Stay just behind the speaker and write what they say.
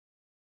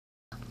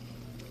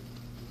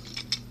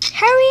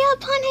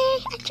up,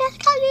 honey. I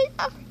just got you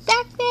up for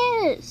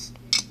breakfast.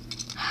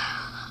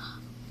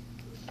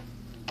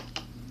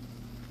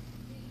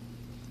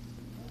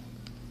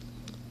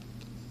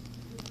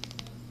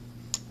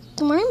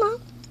 Good morning,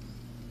 Mom.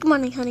 Good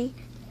morning, honey.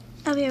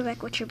 I'll be right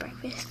back with your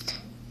breakfast.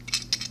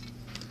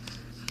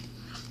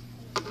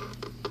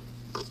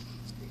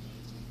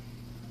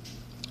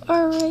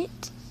 Alright.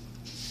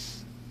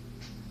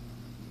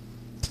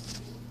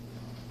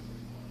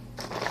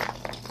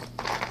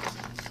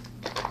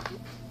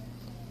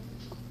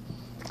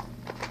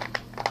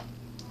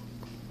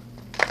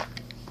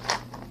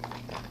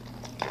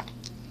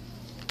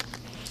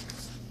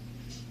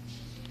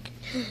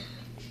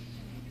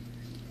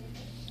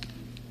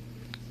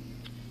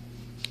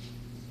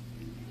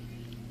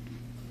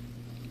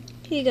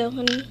 Here you go,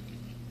 honey.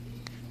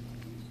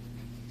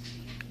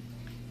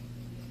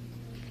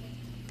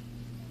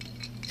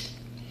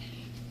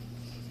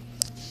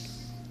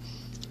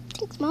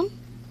 Thanks, Mom.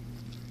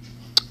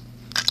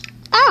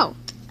 Ow!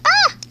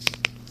 Ah!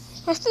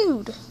 My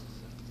food.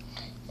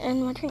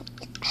 And my drink.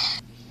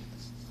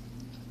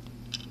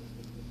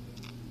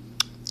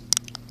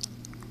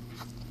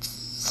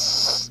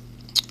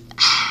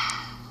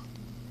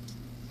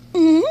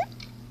 Mm-hmm.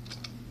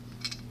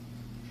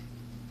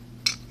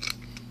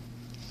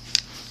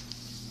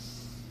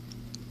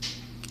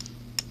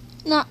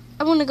 No,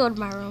 I want to go to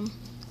my room.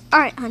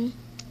 Alright, hon.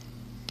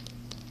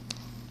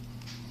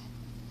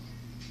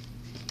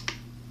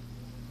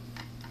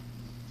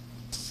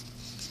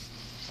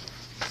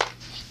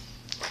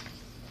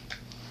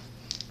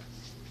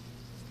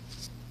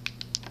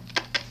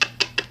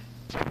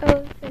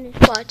 I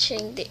finished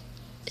watching the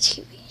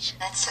TV show.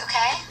 That's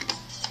okay.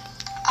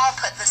 I'll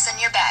put this in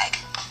your bag.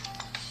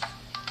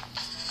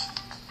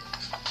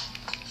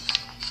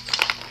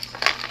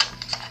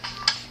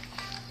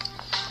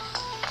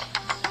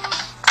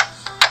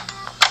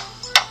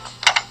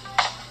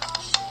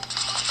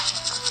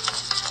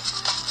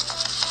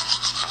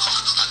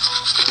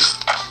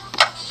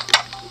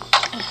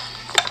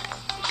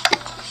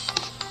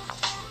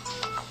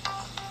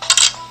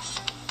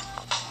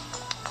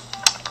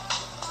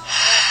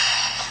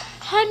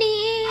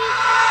 Honey!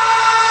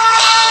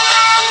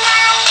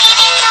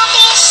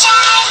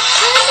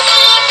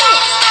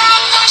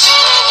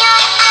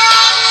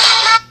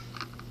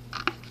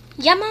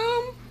 Yeah,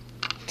 Mom?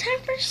 Time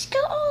for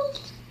school?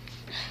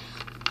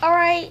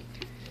 Alright.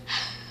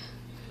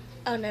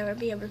 I'll never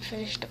be able to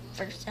finish the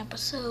first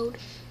episode.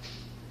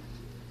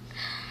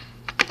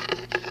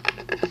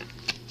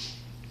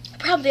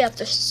 Probably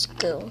after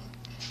school.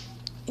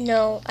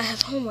 No, I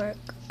have homework.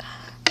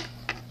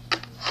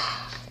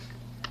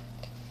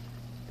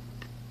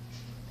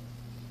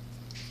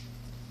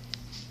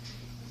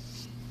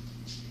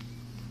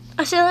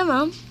 I said that,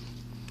 Mom.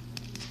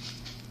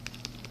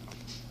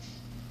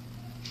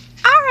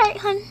 Alright,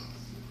 hun.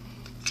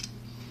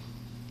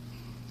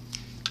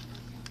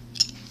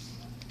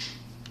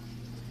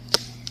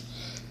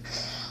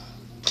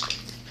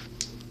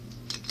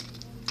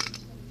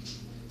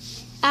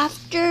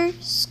 After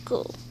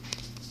school.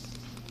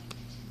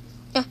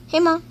 Hey,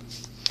 Mom.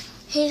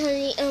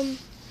 Hey, honey.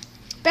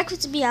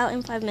 Breakfast will be out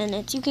in 5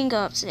 minutes. You can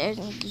go upstairs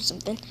and do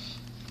something.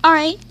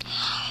 Alright.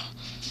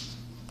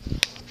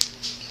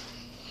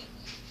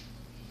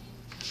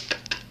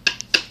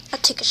 I'll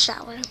take a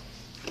shower.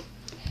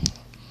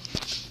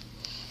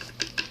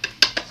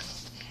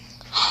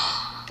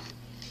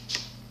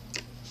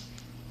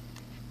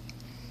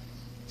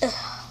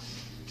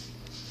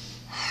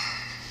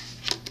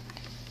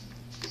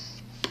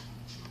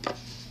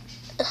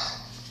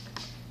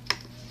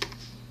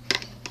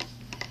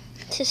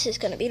 This is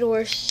gonna be the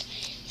worst.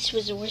 This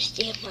was the worst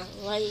day of my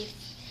life.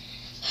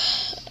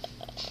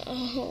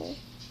 Oh.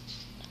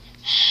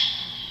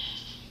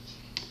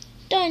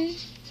 Done.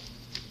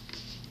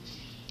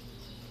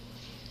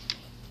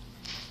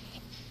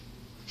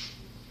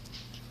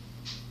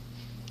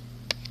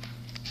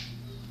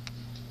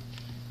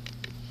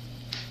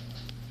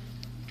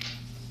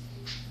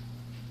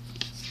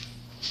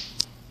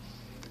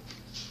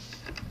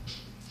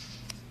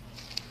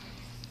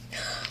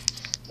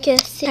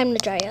 Guess it's time to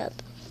dry up.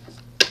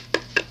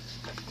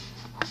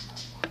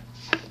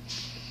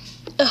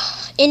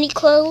 Any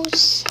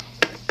clothes?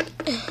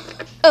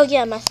 Oh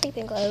yeah, my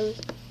sleeping clothes.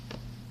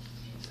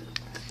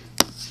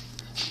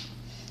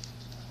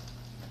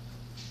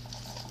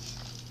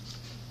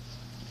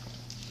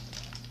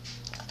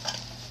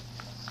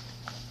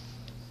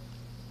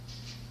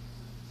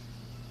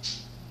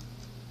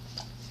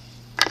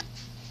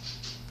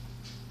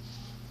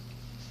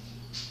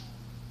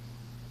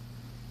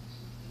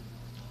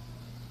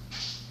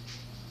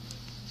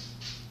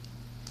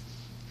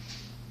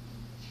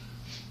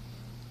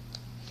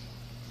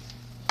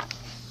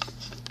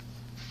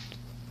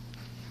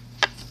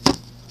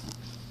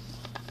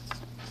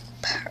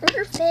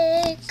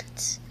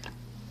 Perfect.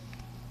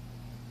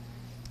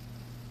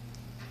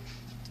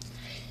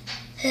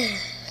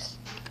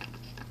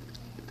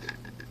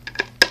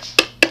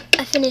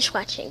 I finished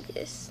watching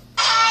this.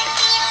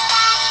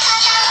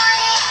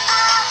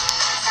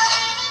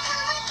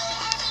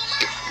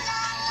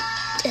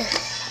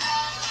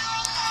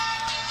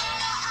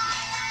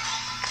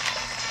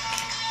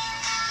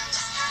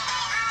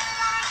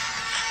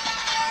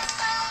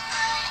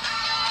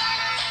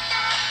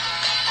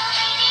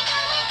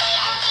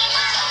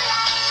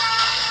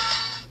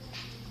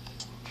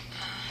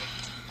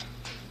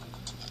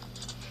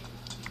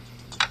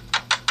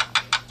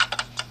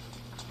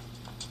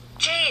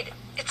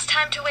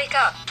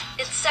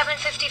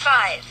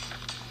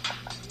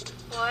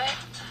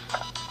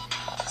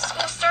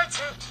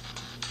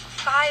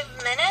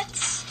 5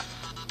 minutes?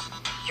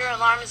 Your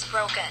alarm is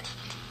broken.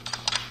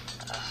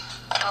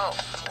 Oh,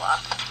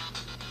 fluff.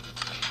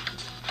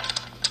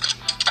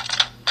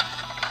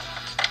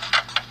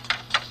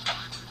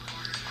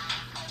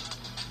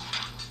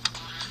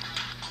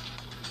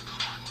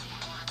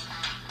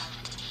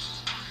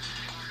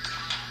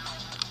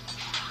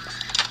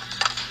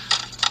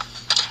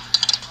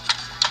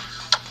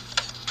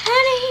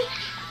 Honey!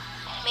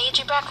 Made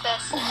you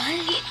breakfast. What?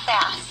 Eat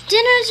fast.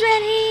 Dinner's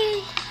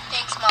ready!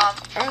 Thanks, Mom.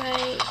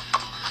 Alright.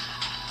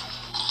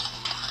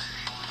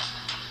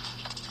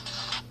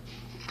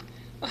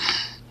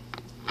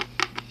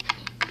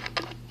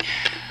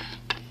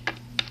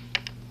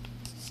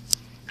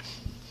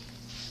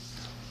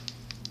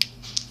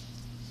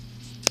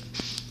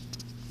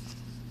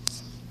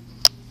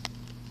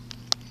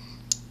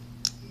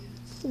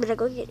 Better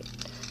go get it.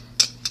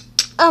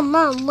 Oh,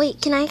 Mom,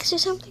 wait, can I ask you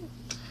something?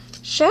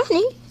 Sure,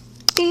 honey.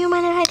 Do you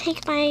mind if I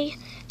take my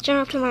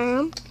journal up to my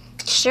room?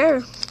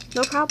 Sure,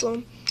 no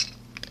problem.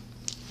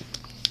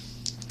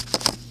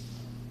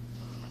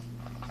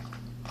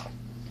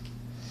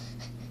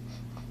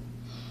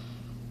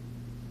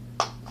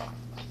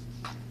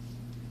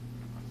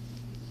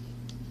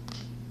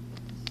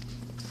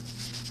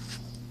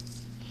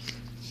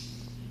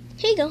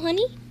 Here you go,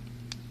 honey.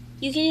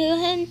 You can go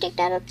ahead and take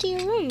that up to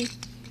your room.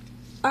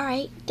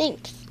 Alright,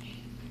 thanks.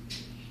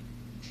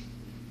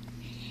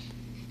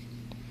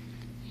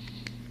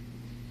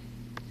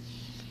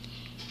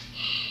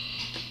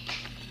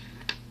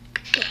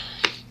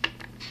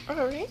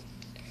 Alright.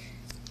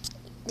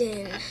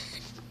 Then,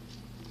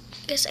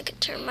 guess I could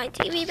turn my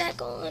TV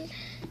back on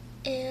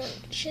and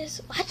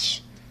just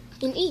watch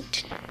and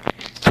eat.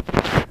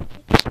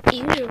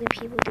 Usually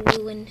people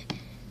do when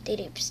they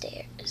get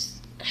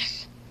upstairs.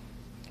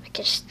 I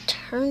just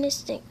turn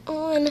this thing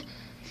on.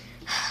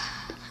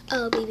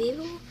 I'll be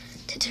able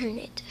to turn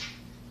it.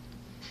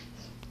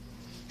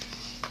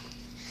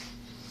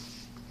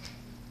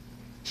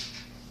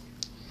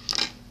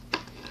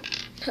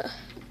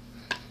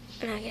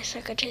 And I guess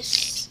I could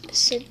just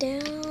sit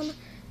down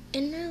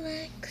and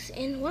relax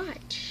and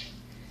watch.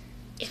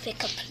 If it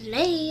could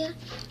play.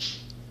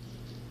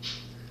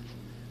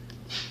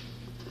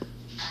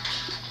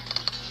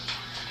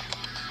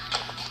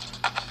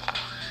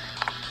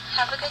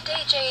 Have a good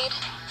day, Jade.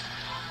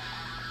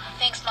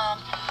 Thanks, Mom.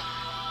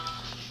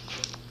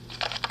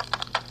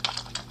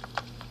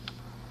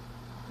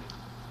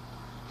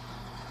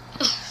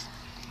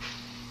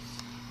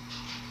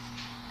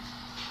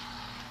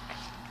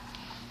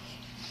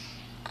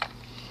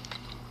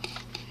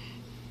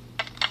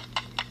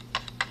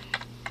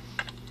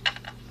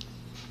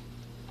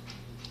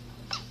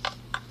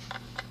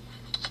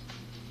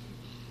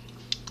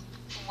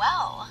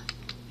 Well,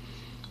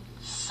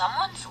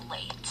 someone's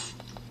late.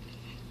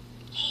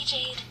 Hey,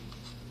 Jade.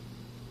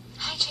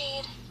 Hi,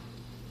 Jade.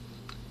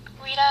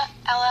 Rita,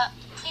 Ella,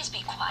 please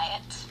be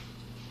quiet.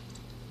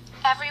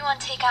 Everyone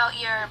take out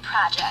your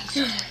projects,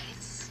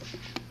 please.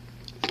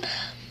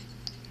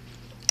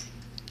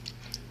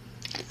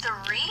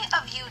 3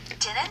 of you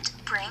didn't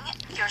bring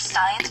your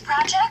science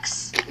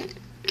projects?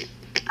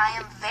 I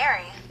am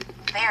very,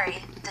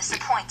 very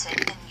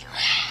disappointed in you.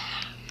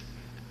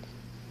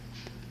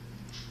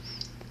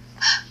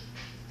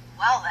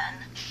 Well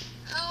then,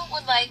 who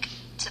would like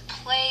to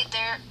play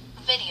their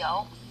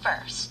video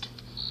first?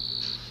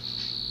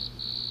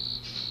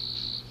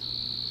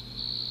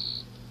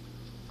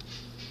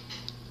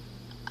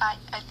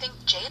 I think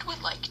Jade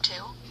would like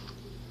to.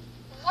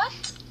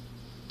 What?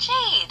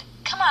 Jade,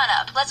 come on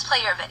up. Let's play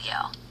your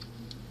video.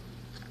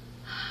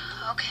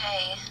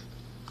 Okay.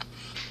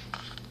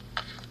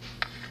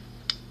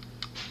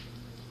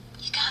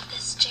 You got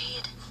this,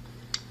 Jade.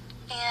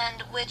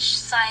 And which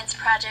science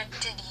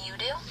project did you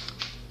do?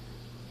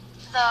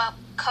 The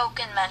Coke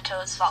and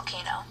Mentos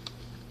volcano.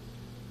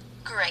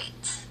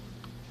 Great.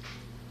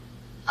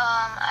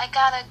 I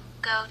gotta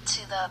go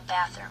to the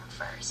bathroom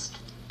first.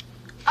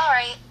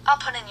 Alright, I'll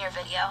put in your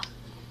video.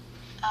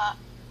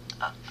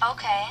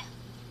 Okay.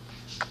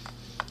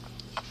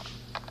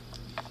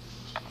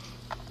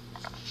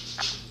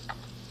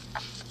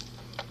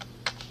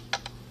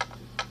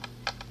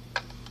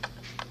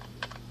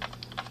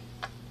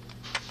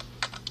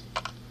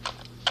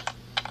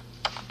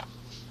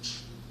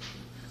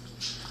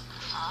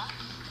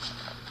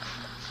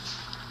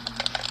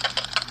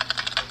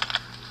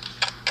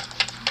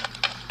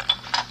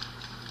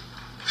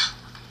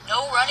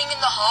 No running in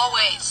the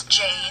hallways,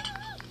 Jade.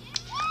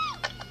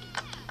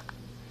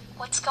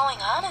 What's going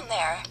on in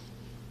there?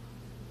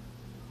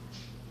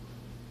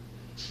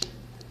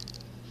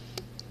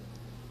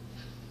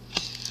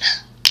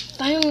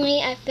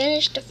 Finally, I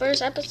finished the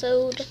first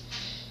episode.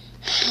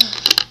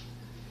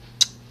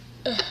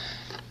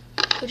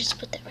 We'll just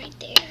put that right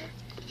there.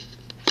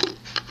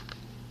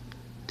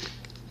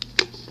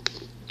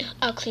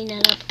 I'll clean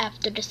that up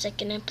after the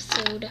second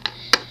episode.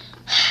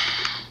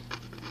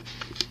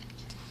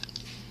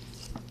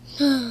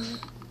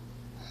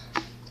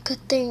 Good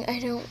thing I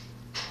don't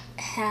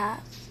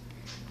have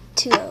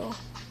to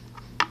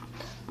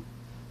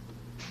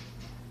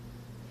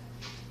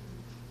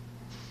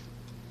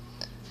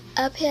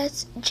Up here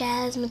it's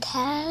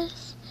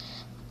Jazzmatazz.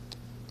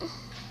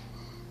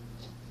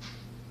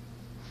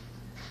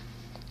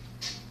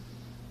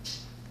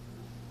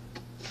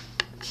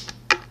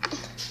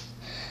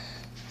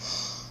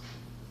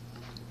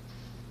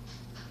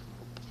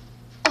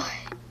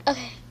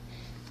 Okay.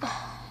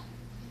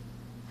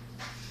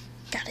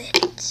 Got it.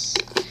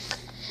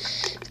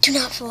 Do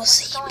not fall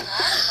asleep. What's going on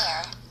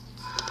there?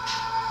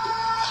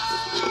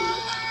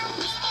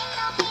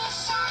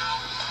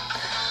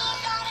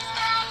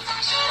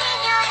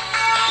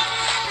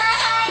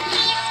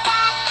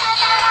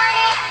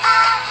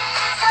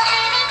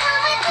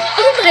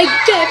 Oh my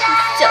god,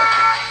 he's so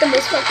the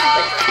most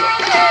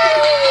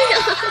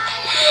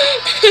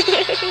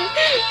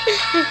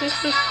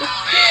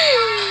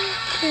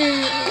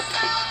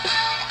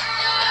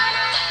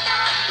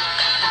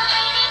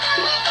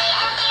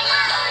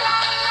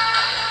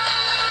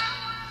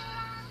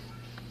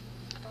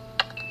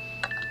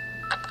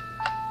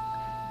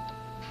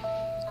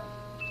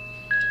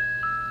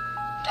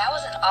That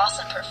was an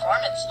awesome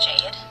performance,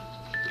 Jade.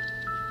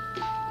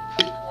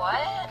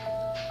 What?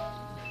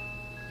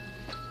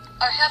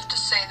 I have to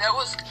say, that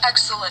was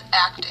excellent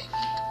acting.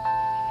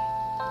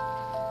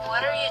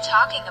 What are you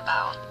talking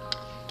about?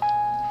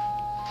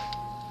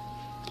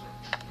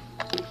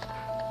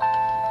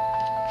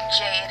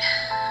 Jade,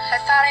 I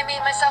thought I made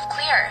myself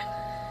clear.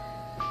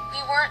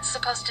 We weren't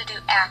supposed to do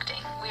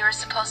acting. We were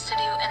supposed to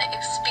do an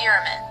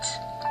experiment.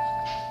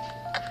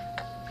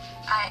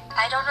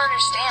 I don't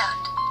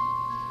understand.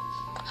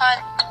 Hun,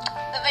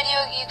 the video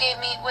you gave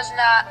me was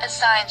not a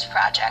science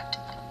project.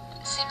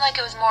 It seemed like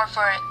it was more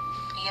for a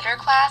theater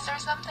class or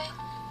something.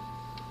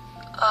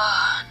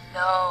 Oh,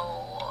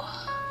 no.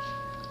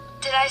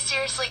 Did I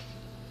seriously?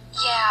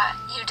 Yeah,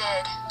 you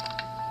did.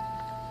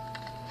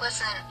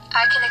 Listen,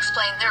 I can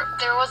explain.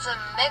 There was a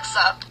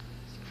mix-up.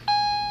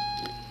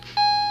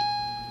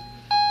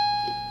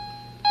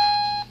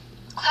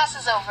 Class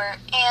is over,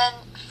 and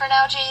for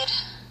now, Jade,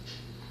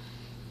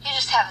 you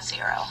just have a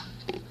 0.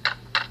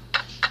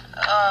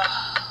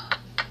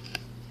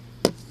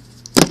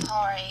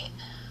 Alright.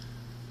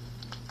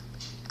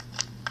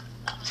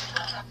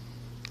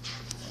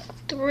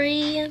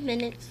 3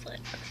 minutes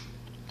left.